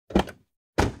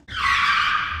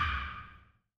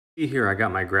Here I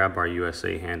got my GraBar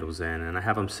USA handles in, and I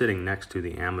have them sitting next to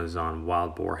the Amazon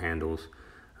wild boar handles.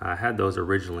 I had those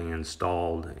originally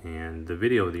installed, and the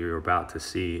video that you're about to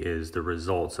see is the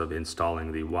results of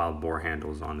installing the wild boar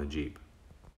handles on the Jeep.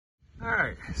 All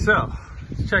right, so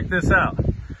check this out.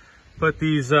 Put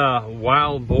these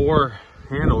wild boar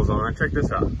handles on. Check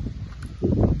this out.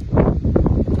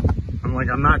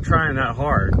 I'm not trying that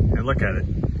hard. And look at it.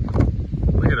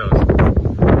 Look at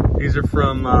those. These are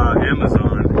from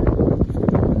Amazon.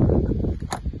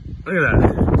 Look at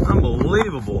that.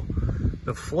 Unbelievable.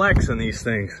 The flex in these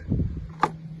things.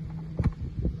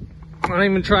 I'm not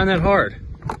even trying that hard.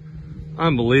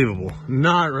 Unbelievable.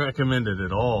 Not recommended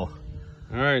at all.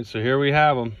 All right, so here we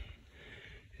have them.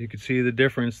 You can see the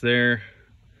difference there.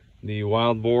 The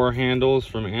wild boar handles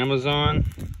from Amazon.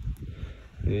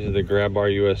 These are the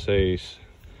GraBar USA's.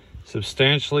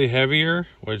 Substantially heavier,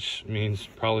 which means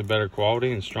probably better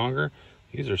quality and stronger.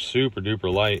 These are super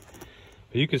duper light.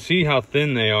 But you can see how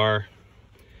thin they are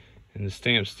in the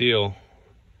stamped steel.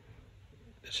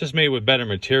 It's just made with better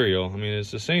material. I mean,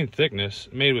 it's the same thickness,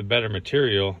 made with better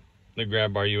material, the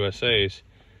GraBar USA's.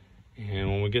 And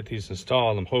when we get these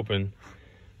installed, I'm hoping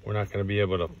we're not going to be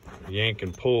able to yank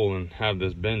and pull and have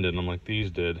this bend in them like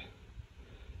these did.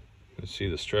 You can see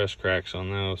the stress cracks on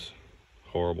those.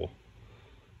 Horrible.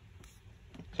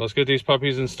 So let's get these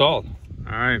puppies installed.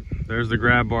 All right, there's the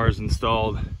GraBars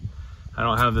installed. I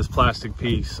don't have this plastic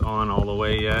piece on all the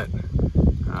way yet.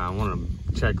 I want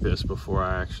to check this before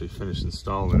I actually finish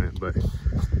installing it. But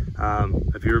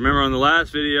if you remember on the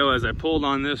last video, as I pulled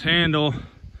on this handle,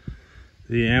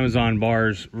 the Amazon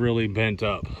bars really bent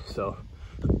up. So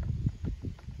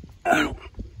I don't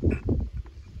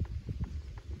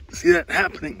see that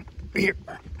happening here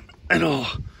at all.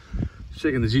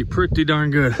 Shaking the Jeep pretty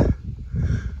darn good.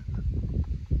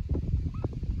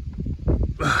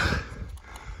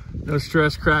 No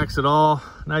stress cracks at all,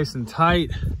 nice and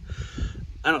tight.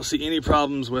 I don't see any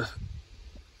problems with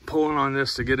pulling on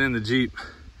this to get in the Jeep.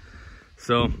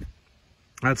 So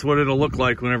that's what it'll look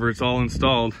like whenever it's all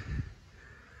installed.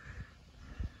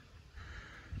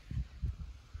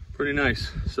 Pretty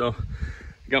nice. So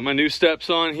got my new steps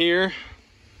on here.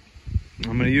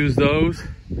 I'm gonna use those,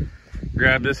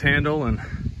 grab this handle and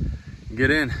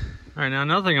get in. All right, now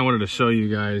another thing I wanted to show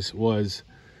you guys was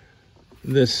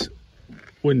this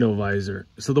window visor.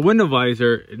 So the window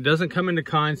visor, it doesn't come into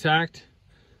contact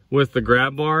with the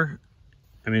GraBar.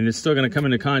 I mean, it's still going to come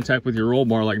into contact with your roll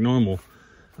bar like normal.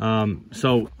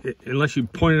 Unless you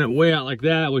pointed it way out like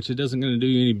that, which it doesn't going to do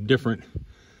you any different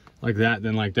like that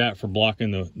than like that for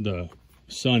blocking the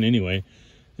sun anyway.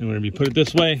 And whenever you put it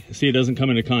this way, see, it doesn't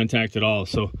come into contact at all.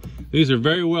 So these are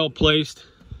very well placed.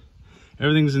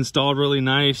 Everything's installed really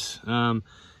nice.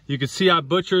 You can see I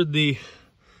butchered the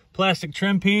plastic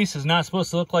trim piece. Is not supposed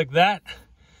to look like that,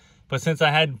 but since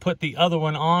I had put the other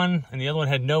one on and the other one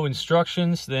had no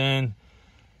instructions, then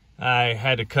I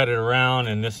had to cut it around,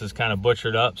 and this is kind of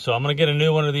butchered up. So I'm going to get a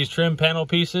new one of these trim panel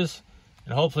pieces,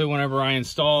 and hopefully whenever I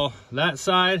install that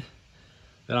side,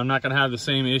 that I'm not going to have the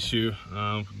same issue.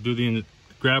 The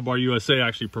GraBar USA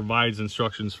actually provides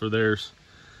instructions for theirs.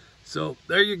 So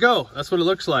there you go. That's what it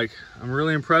looks like. I'm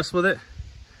really impressed with it.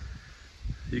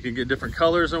 You can get different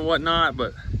colors and whatnot,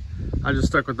 but I just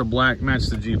stuck with the black,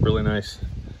 matched the Jeep really nice.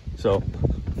 So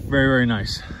very, very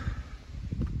nice.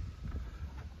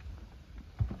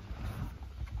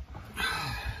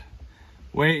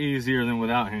 Way easier than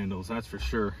without handles, that's for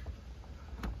sure.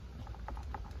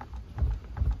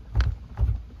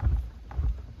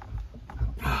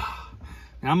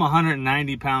 Now, I'm a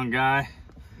 190-pound guy.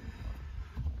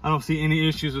 I don't see any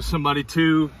issues with somebody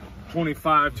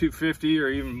 225, 250, or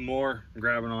even more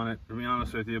grabbing on it, to be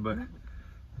honest with you. But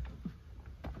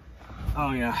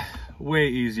oh yeah, way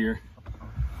easier.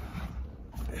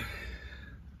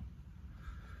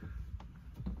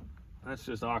 That's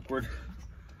just awkward.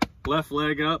 Left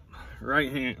leg up,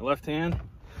 right hand, left hand.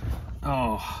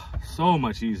 Oh, so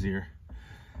much easier.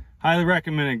 Highly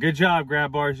recommend it. Good job,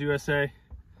 GraBars USA.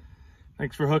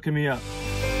 Thanks for hooking me up.